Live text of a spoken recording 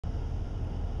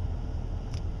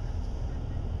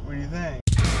What do you think?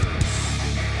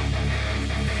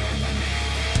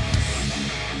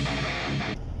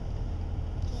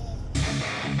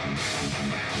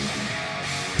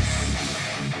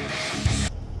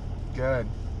 Good.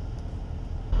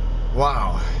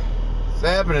 Wow. What's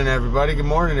happening, everybody? Good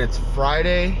morning. It's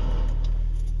Friday.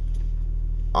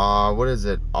 What is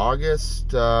it? August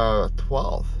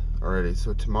 12th already.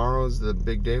 So tomorrow's the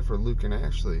big day for Luke and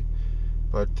Ashley.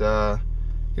 But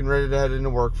getting ready to head into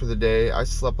work for the day. I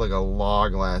slept like a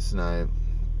log last night.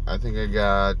 I think I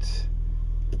got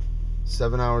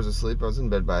 7 hours of sleep. I was in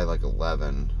bed by like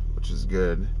 11, which is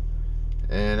good.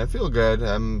 And I feel good.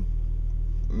 I'm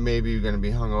maybe going to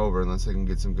be hungover unless I can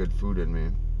get some good food in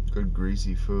me. Good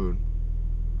greasy food.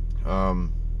 It's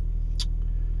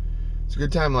a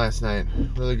good time last night.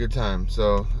 Really good time.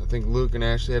 So I think Luke and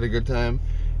Ashley had a good time.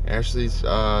 Ashley's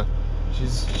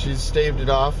she's staved it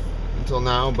off until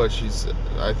now, but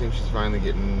I think she's finally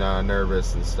getting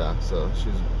nervous and stuff. So she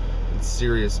was in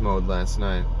serious mode last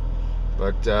night.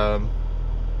 But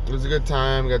it was a good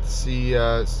time. Got to see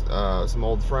some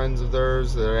old friends of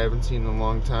theirs that I haven't seen in a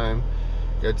long time.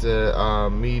 Got to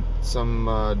meet some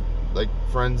like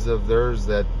friends of theirs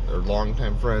that are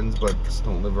longtime friends but just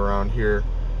don't live around here.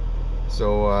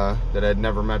 So that I'd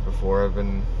never met before. I've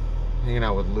been hanging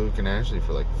out with Luke and Ashley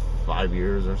for like 5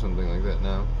 years or something like that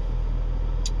now.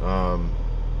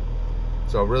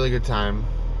 So a really good time.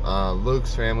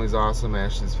 Luke's family's awesome.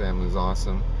 Ashley's family's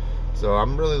awesome. So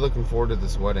I'm really looking forward to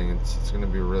this wedding. It's going to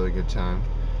be a really good time.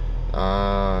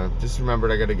 Just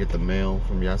remembered I got to get the mail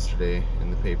from yesterday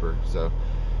in the paper. So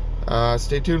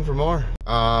stay tuned for more.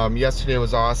 Yesterday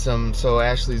was awesome. So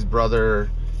Ashley's brother,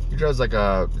 he drives like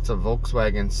it's a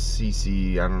Volkswagen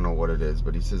CC. I don't know what it is,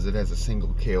 but he says it has a single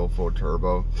KO4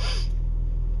 turbo.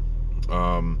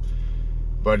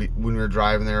 But when we were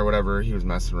driving there or whatever, he was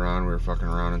messing around. We were fucking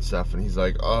around and stuff. And he's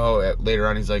like, later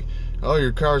on, he's like, oh,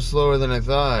 your car's slower than I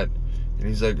thought. And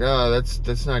he's like, oh,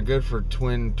 that's not good for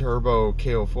twin turbo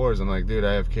KO4s. I'm like, dude,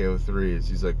 I have KO3s.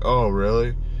 He's like, oh,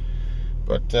 really?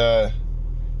 But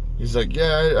he's like,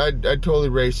 yeah, I'd totally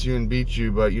race you and beat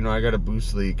you, but, you know, I got a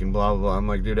boost leak and blah, blah, blah. I'm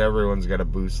like, dude, everyone's got a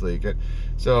boost leak.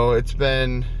 So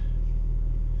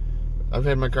I've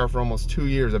had my car for almost 2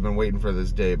 years. I've been waiting for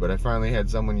this day, but I finally had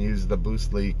someone use the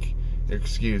boost leak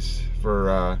excuse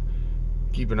for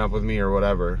keeping up with me or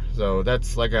whatever. So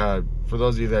that's like for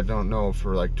those of you that don't know,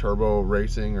 for like turbo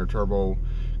racing or turbo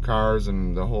cars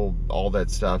and all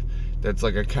that stuff, that's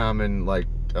like a common like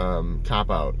cop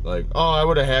out. Like, oh, I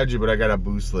would have had you, but I got a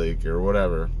boost leak or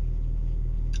whatever.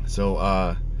 So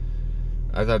I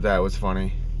thought that was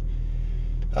funny.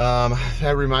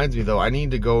 That reminds me though, I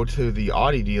need to go to the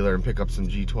Audi dealer and pick up some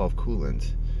G12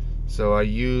 coolant. So I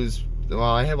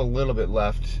have a little bit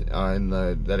left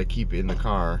that I keep in the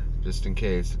car just in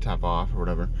case to top off or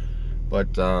whatever.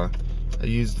 But I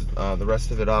used the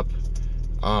rest of it up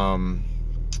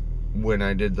when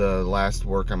I did the last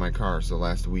work on my car, so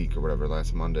last week or whatever,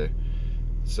 last Monday.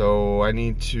 So I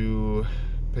need to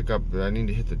hit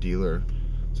the dealer.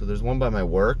 So there's one by my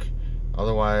work.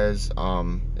 Otherwise,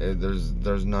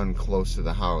 there's none close to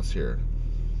the house here.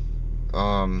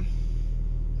 Yeah,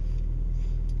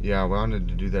 I wanted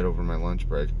to do that over my lunch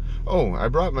break. Oh, I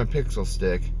brought my Pixel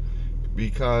stick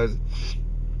because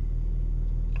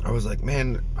I was like,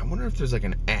 man, I wonder if there's like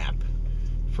an app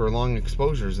for long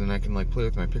exposures and I can like play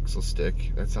with my Pixel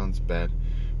stick. That sounds bad.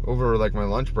 Over like my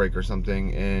lunch break or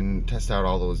something and test out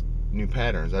all those new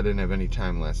patterns. I didn't have any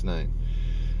time last night.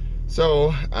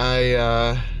 So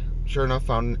I sure enough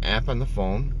found an app on the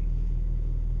phone,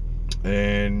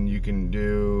 and you can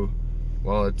do,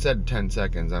 well, it said 10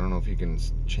 seconds. I don't know if you can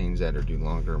change that or do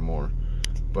longer or more,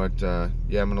 but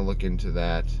yeah, I'm gonna look into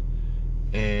that.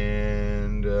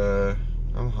 And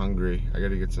I'm hungry. I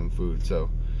gotta get some food, so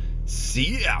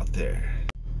see you out there.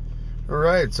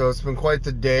 Alright, so it's been quite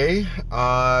the day.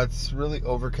 It's really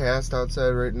overcast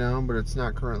outside right now, but it's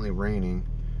not currently raining.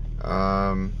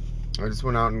 I just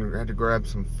went out and had to grab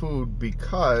some food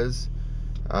because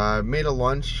I made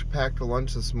packed a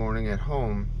lunch this morning at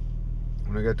home.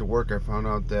 When I got to work, I found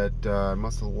out that I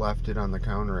must have left it on the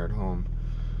counter at home.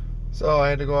 So I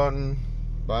had to go out and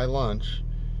buy lunch.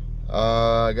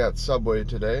 I got Subway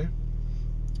today,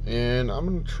 and I'm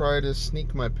going to try to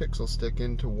sneak my Pixel stick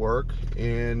into work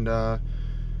and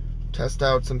test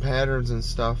out some patterns and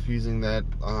stuff using that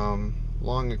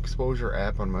long exposure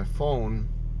app on my phone.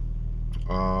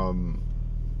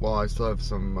 Well, I still have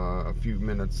a few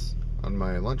minutes on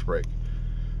my lunch break.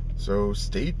 So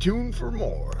stay tuned for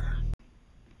more.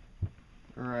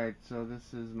 Alright, so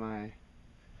this is my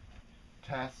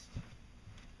test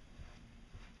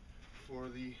for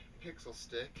the Pixel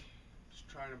stick. Just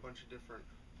trying a bunch of different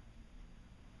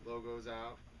logos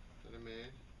out that I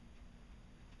made.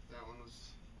 That one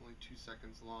was only 2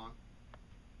 seconds long.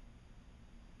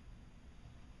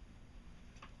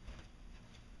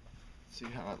 Let's see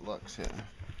how it looks here.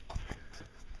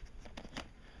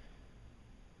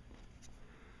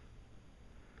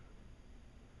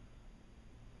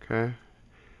 Okay.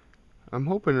 I'm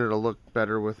hoping it'll look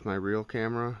better with my real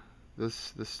camera.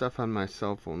 This stuff on my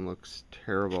cell phone looks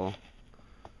terrible.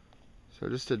 So I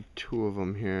just did 2 of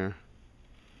them here.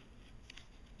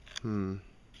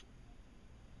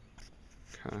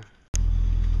 Okay.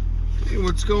 Hey,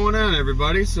 what's going on,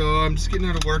 everybody? So I'm just getting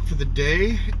out of work for the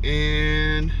day,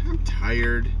 and I'm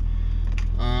tired.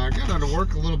 I got out of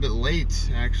work a little bit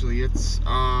late, actually. It's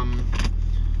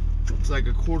like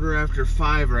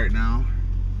 5:15 right now.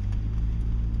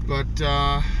 But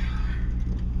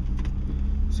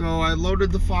so I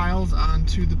loaded the files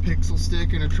onto the Pixel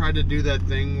stick, and I tried to do that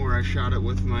thing where I shot it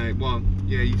with my, well,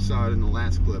 yeah, you saw it in the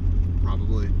last clip,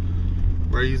 probably,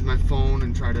 where I use my phone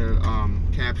and try to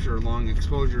capture long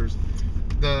exposures.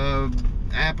 The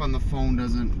app on the phone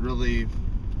doesn't really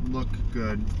look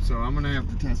good, so I'm gonna have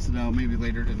to test it out maybe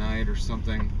later tonight or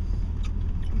something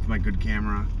with my good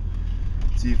camera,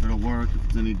 see if it'll work, if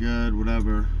it's any good,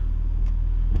 whatever.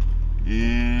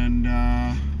 And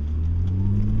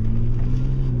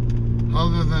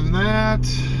other than that,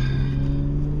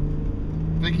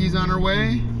 Vicky's on her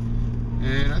way,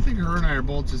 and I think her and I are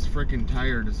both just freaking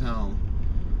tired as hell.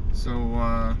 So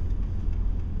I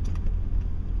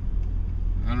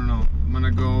don't know. I'm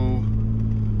gonna go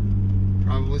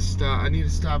probably stop. I need to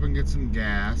stop and get some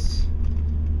gas,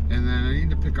 and then I need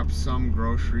to pick up some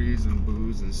groceries and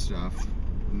booze and stuff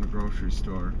from the grocery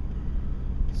store.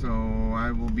 So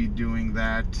I will be doing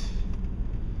that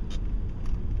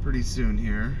pretty soon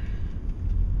here.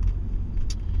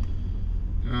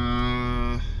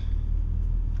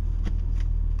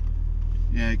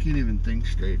 Yeah, I can't even think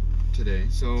straight today.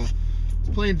 So I was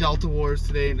playing Delta Wars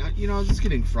today, and you know, I was just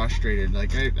getting frustrated.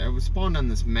 Like I was spawned on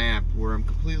this map where I'm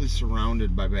completely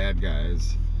surrounded by bad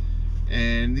guys,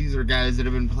 and these are guys that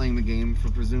have been playing the game for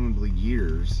presumably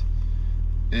years,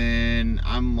 and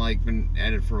I'm like been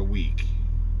at it for a week.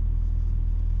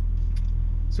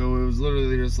 So it was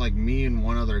literally just like me and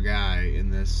one other guy in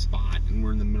this spot, and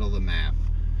we're in the middle of the map.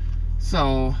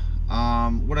 So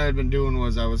what I had been doing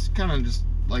was I was kind of just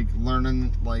like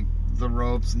learning like the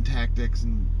ropes and tactics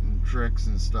and tricks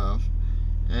and stuff,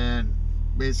 and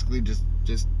basically just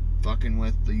fucking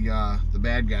with the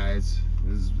bad guys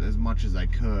as much as I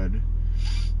could.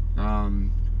 I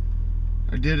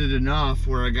did it enough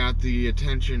where I got the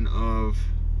attention of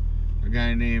a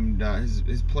guy named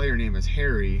his player name is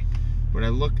Harry, but I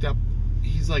looked up,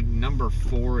 he's like number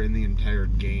 4 in the entire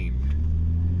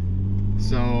game.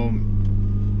 So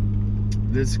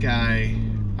this guy,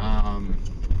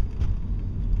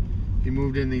 he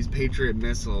moved in these Patriot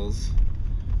missiles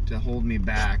to hold me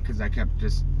back because I kept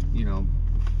just, you know,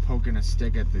 poking a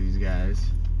stick at these guys.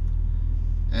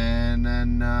 And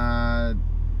then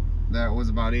that was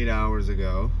about 8 hours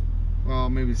ago. Well,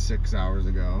 maybe 6 hours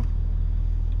ago.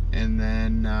 And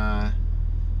then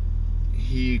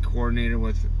he coordinated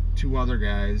with 2 other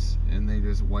guys, and they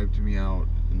just wiped me out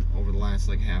over the last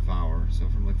like half hour. So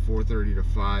from like 4:30 to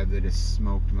 5, they just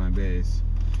smoked my base.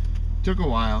 Took a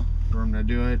while for him to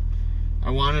do it. I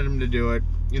wanted him to do it.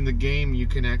 In the game, you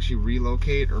can actually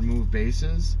relocate or move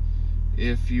bases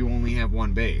if you only have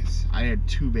 1 base. I had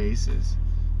 2 bases,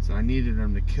 so I needed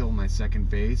him to kill my second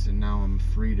base, and now I'm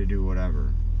free to do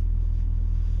whatever.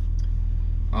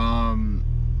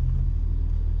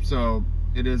 So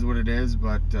it is what it is,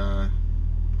 but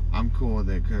I'm cool with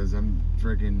it because I'm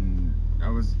freaking.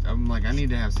 I'm like, I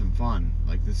need to have some fun.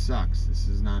 Like, this sucks. This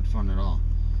is not fun at all.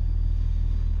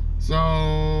 So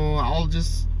I'll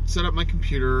just set up my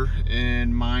computer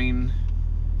and mine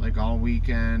like all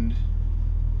weekend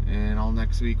and all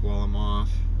next week while I'm off,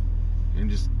 and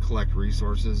just collect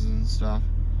resources and stuff.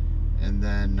 And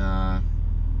then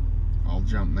I'll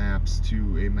jump maps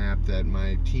to a map that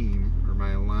my team or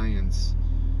my alliance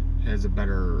has a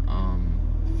better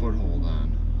foothold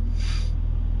on.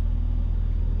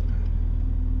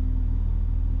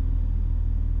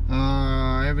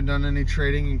 I haven't done any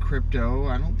trading in crypto.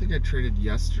 I don't think I traded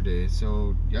yesterday.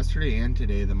 So yesterday and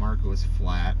today the market was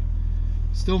flat.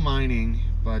 Still mining,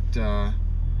 but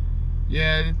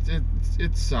yeah,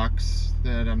 it sucks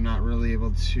that I'm not really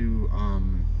able to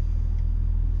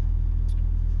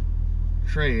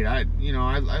trade. I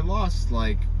lost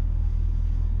like,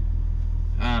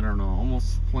 I don't know,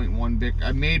 almost 0.1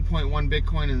 I made 0.1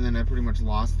 Bitcoin, and then I pretty much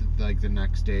lost it like the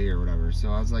next day or whatever. So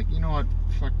I was like, you know what,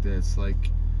 fuck this.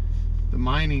 Like, the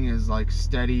mining is like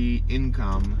steady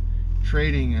income,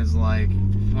 trading is like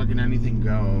fucking anything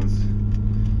goes.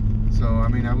 So I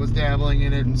mean, I was dabbling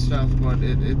in it and stuff, but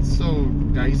it's so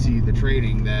dicey, the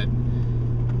trading, that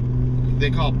they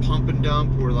call it pump and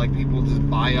dump, where like people just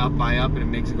buy up, and it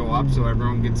makes it go up, so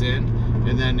everyone gets in,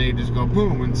 and then they just go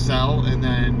boom and sell, and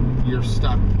then you're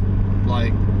stuck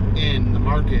like in the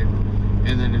market,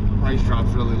 and then the price drops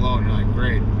really low, and you're like,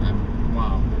 great,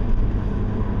 wow.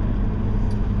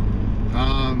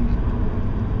 I'm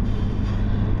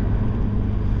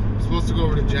supposed to go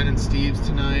over to Jen and Steve's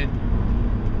tonight,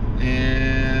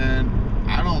 and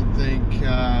I don't think,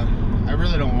 I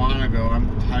really don't want to go.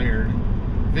 I'm tired.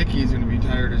 Vicky's gonna be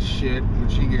tired as shit when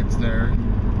she gets there,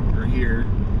 or here.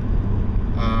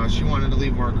 She wanted to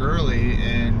leave work early,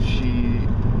 and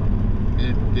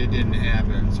it didn't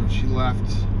happen, so she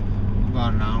left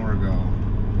about an hour ago.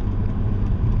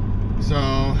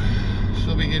 So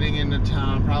she'll be getting into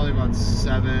town probably about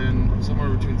 7, somewhere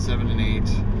between 7 and 8.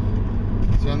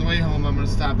 So on the way home, I'm gonna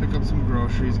stop, pick up some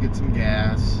groceries, get some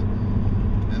gas,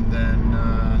 and then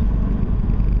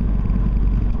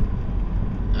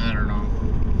I don't know.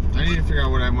 I need to figure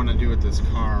out what I want to do with this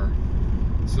car.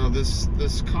 So this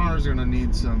car is gonna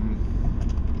need some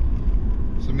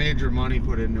major money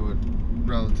put into it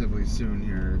relatively soon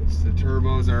here. The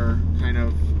turbos are kind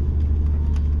of,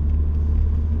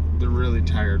 they're really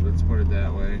tired, let's put it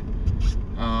that way.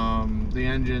 The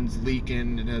engine's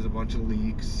leaking, it has a bunch of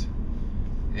leaks,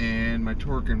 and my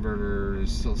torque converter is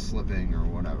still slipping or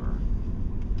whatever.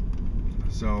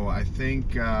 So I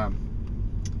think, I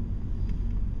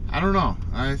don't know,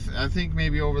 I think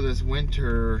maybe over this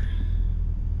winter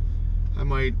I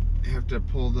might have to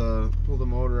pull the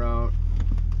motor out.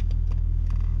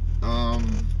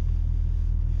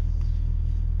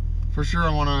 For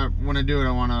sure, when I do it,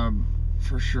 I wanna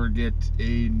for sure get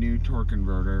a new torque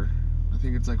converter. I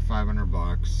think it's like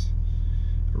 $500.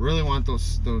 I really want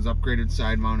those upgraded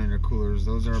side mount intercoolers.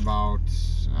 Those are about,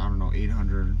 I don't know,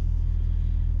 800.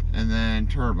 And then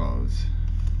turbos,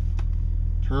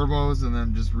 and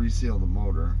then just reseal the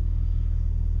motor.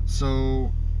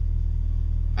 So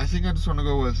I think I just want to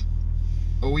go with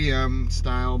OEM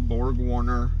style Borg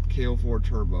Warner KO4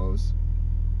 turbos.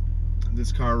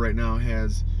 This car right now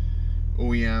has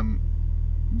OEM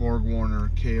Borg Warner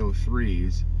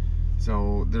KO3s,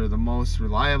 so they're the most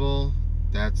reliable.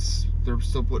 They're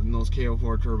still putting those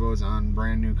KO4 turbos on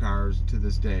brand new cars to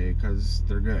this day because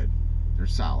they're good, they're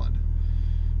solid.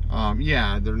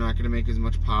 Yeah, they're not going to make as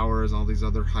much power as all these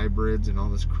other hybrids and all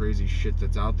this crazy shit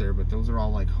that's out there, but those are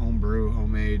all like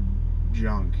homemade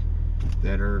junk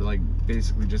that are like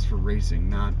basically just for racing,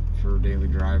 not for daily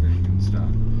driving and stuff.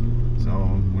 So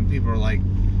when people are like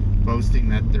boasting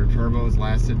that their turbos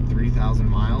lasted 3,000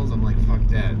 miles, I'm like, fuck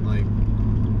that. Like,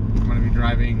 I'm gonna be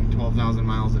driving 12,000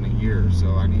 miles in a year,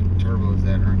 so I need turbos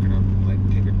that aren't gonna like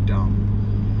take a dump.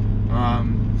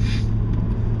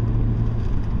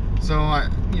 So I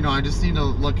just need to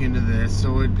look into this.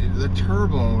 So the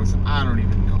turbos, I don't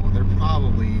even know. They're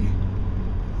probably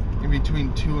in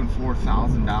between $2,000 and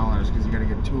 $4,000 because you got to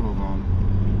get 2 of them,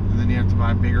 and then you have to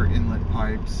buy bigger inlet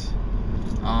pipes.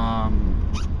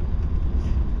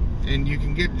 And you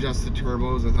can get just the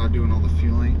turbos without doing all the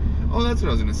fueling. Oh, that's what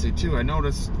I was gonna say too. I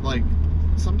noticed like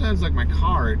sometimes like my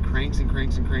car, it cranks and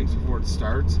cranks and cranks before it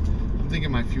starts. I'm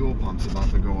thinking my fuel pump's about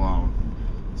to go out.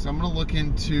 So I'm gonna look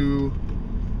into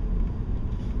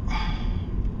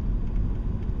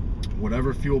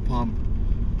whatever fuel pump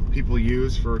people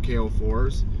use for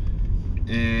KO4s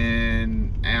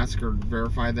and ask or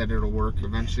verify that it'll work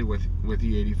eventually with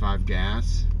E85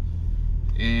 gas.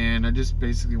 And I just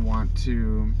basically want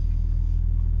to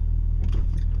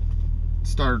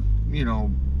start,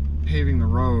 paving the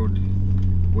road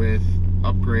with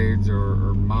upgrades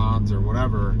or mods or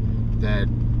whatever that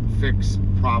fix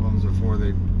problems before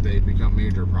they become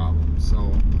major problems.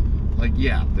 So, like,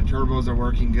 yeah, the turbos are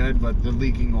working good, but they're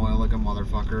leaking oil like a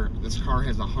motherfucker. This car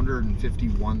has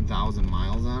 151,000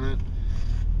 miles on it.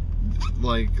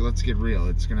 Like, let's get real,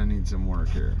 it's gonna need some work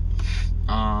here.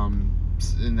 And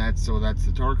that's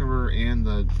the torque converter, and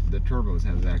the turbos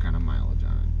have that kind of mileage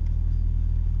on it.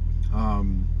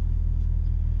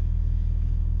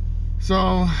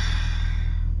 So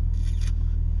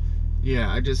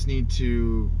yeah, I just need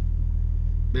to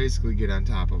basically get on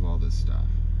top of all this stuff.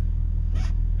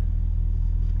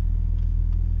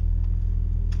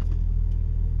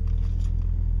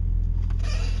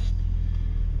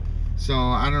 So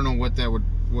I don't know what that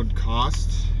would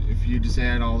cost if you just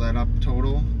add all that up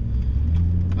total.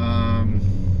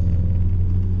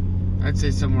 I'd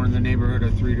say somewhere in the neighborhood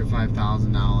of $3,000 to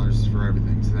 $5,000 for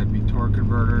everything. So that'd be torque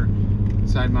converter,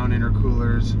 side mount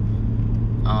intercoolers,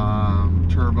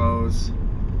 turbos,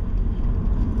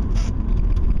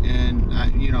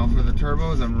 know, for the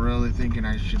turbos, I'm really thinking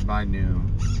I should buy new.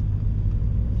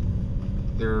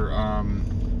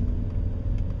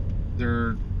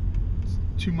 They're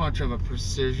too much of a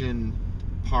precision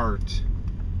part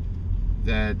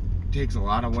that takes a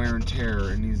lot of wear and tear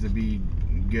and needs to be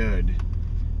good.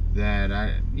 That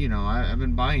I've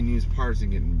been buying used parts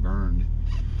and getting burned.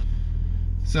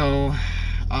 So,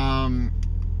 I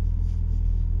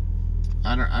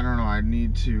don't know. I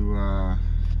need to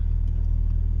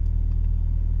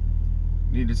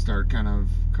start kind of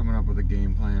coming up with a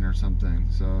game plan or something.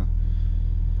 So,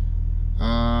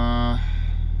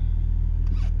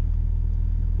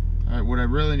 what I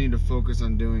really need to focus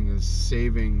on doing is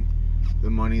saving the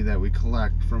money that we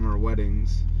collect from our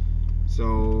weddings.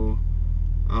 So,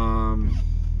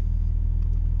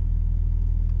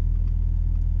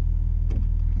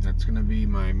 that's gonna be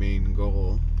my main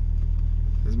goal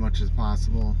as much as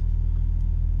possible.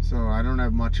 So I don't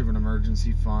have much of an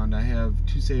emergency fund. I have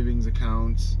 2 savings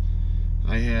accounts.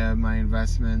 I have my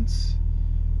investments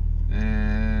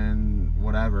and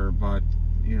whatever, but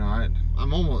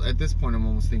I'm almost at this point. I'm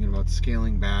almost thinking about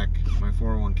scaling back my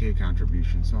 401k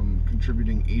contribution. So I'm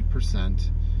contributing 8%,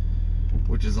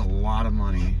 which is a lot of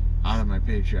money out of my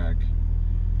paycheck.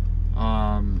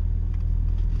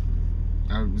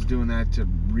 I was doing that to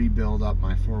rebuild up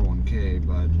my 401k,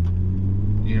 but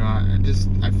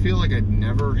I feel like I'd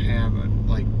never have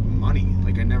money.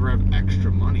 Like I never have extra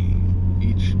money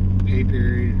each pay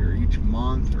period or each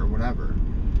month or whatever.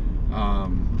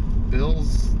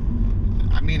 Bills,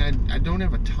 I mean, I don't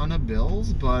have a ton of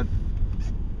bills, but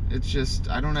it's just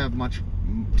I don't have much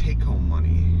take-home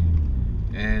money.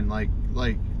 And like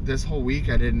this whole week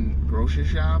I didn't grocery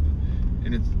shop,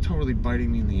 and it's totally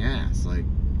biting me in the ass. Like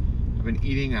I've been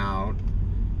eating out.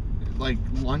 Like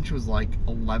lunch was like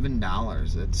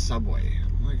 $11 at Subway.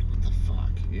 I'm like, what the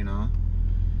fuck,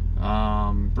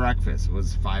 breakfast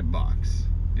was $5,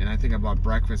 and I think I bought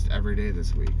breakfast every day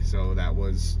this week. So that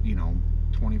was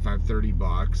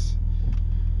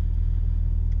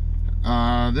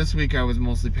 $25-$30. This week I was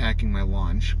mostly packing my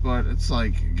lunch, but it's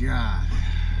like, God.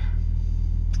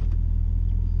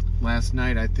 Last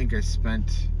night I think I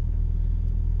spent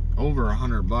over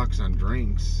 $100 on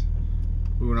drinks.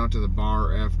 We went out to the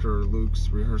bar after Luke's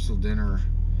rehearsal dinner,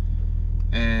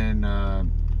 and I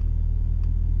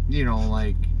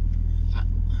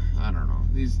don't know,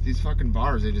 these fucking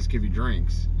bars, they just give you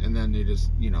drinks, and then they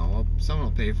just someone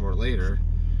will pay for it later.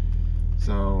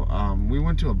 So we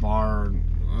went to a bar.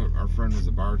 Our friend was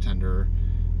a bartender,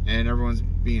 and everyone's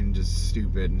being just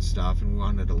stupid and stuff, and we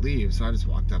wanted to leave. So I just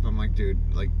walked up. I'm like, dude,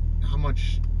 like, how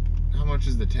much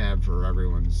is the tab for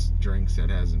everyone's drinks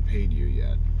that hasn't paid you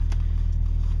yet?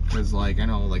 Because I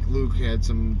know Luke had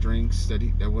some drinks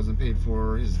that wasn't paid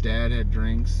for. His dad had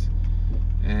drinks,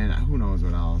 and who knows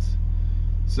what else.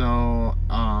 So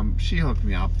she hooked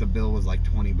me up. The bill was like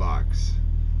 $20.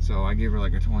 So I gave her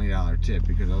like a $20 tip,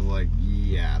 because I was like,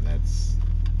 yeah, that's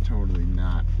totally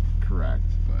not correct.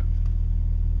 But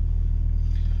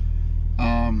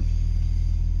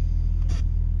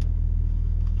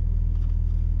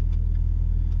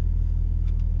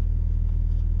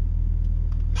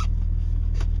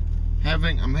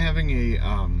I'm having a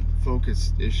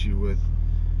focus issue with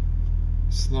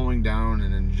slowing down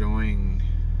and enjoying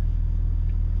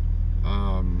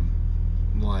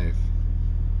life.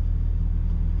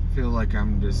 I feel like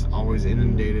I'm just always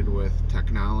inundated with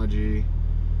technology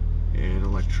and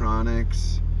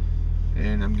electronics,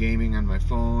 and I'm gaming on my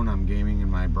phone, I'm gaming in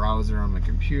my browser on my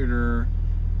computer,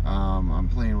 I'm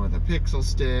playing with a Pixel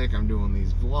stick, I'm doing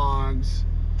these vlogs,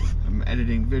 I'm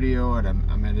editing video, and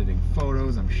I'm editing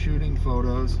photos, I'm shooting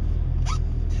photos,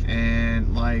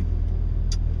 and I'm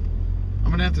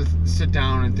gonna have to sit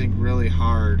down and think really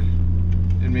hard,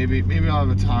 and maybe I'll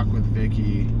have a talk with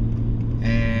Vicky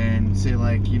and say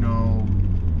what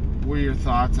are your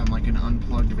thoughts on an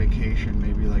unplugged vacation,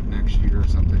 maybe next year or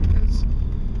something, because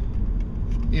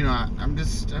I'm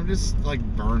just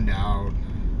burned out,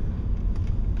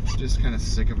 just kind of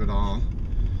sick of it all.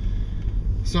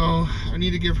 So I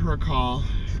need to give her a call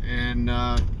and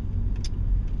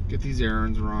get these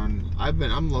errands run.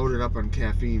 I'm loaded up on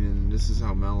caffeine, and this is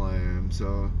how mellow I am.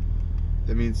 So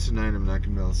that means tonight I'm not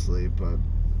gonna be able to sleep, but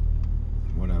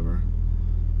whatever.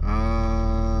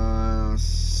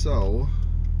 So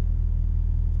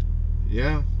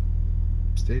yeah,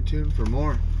 stay tuned for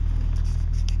more.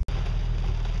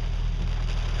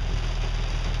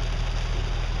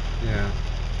 Yeah.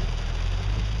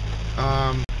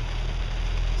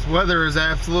 This weather is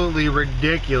absolutely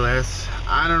ridiculous.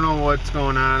 I don't know what's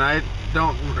going on. I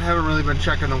haven't really been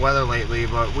checking the weather lately,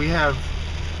 but we have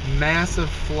massive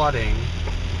flooding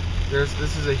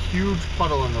this is a huge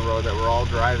puddle in the road that we're all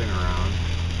driving around,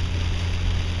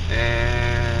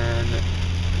 and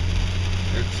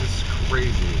it's just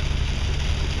crazy.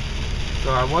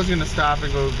 So I was gonna stop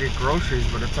and go get groceries,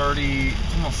 but it's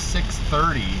almost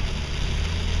 6:30,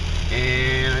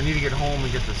 and I need to get home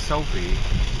and get to Sophie.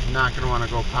 I'm not gonna want to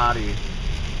go potty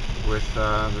with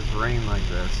this rain like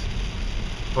this.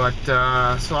 But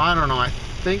so I don't know. I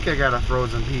think I got a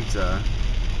frozen pizza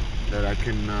that I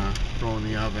can throw in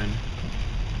the oven,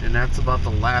 and that's about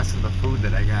the last of the food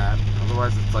that I got.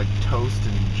 Otherwise it's like toast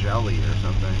and jelly or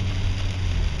something.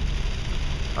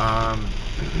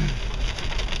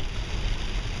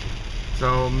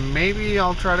 So maybe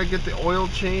I'll try to get the oil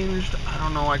changed. I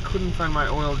don't know. I couldn't find my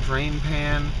oil drain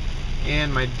pan,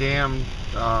 and my damn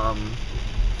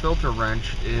filter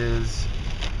wrench is,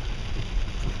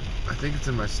 I think it's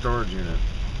in my storage unit.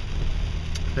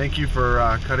 Thank you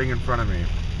for cutting in front of me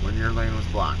when your lane was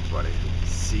blocked, buddy.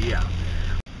 See ya.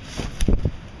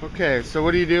 Okay, so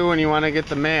what do you do when you want to get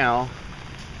the mail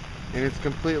and it's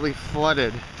completely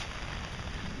flooded?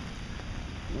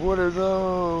 What are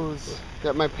those?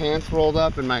 Got my pants rolled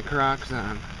up and my Crocs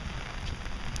on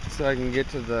so I can get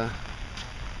to the...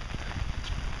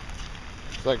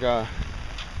 It's like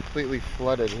completely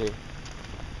flooded here.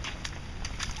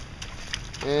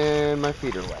 And my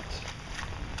feet are wet.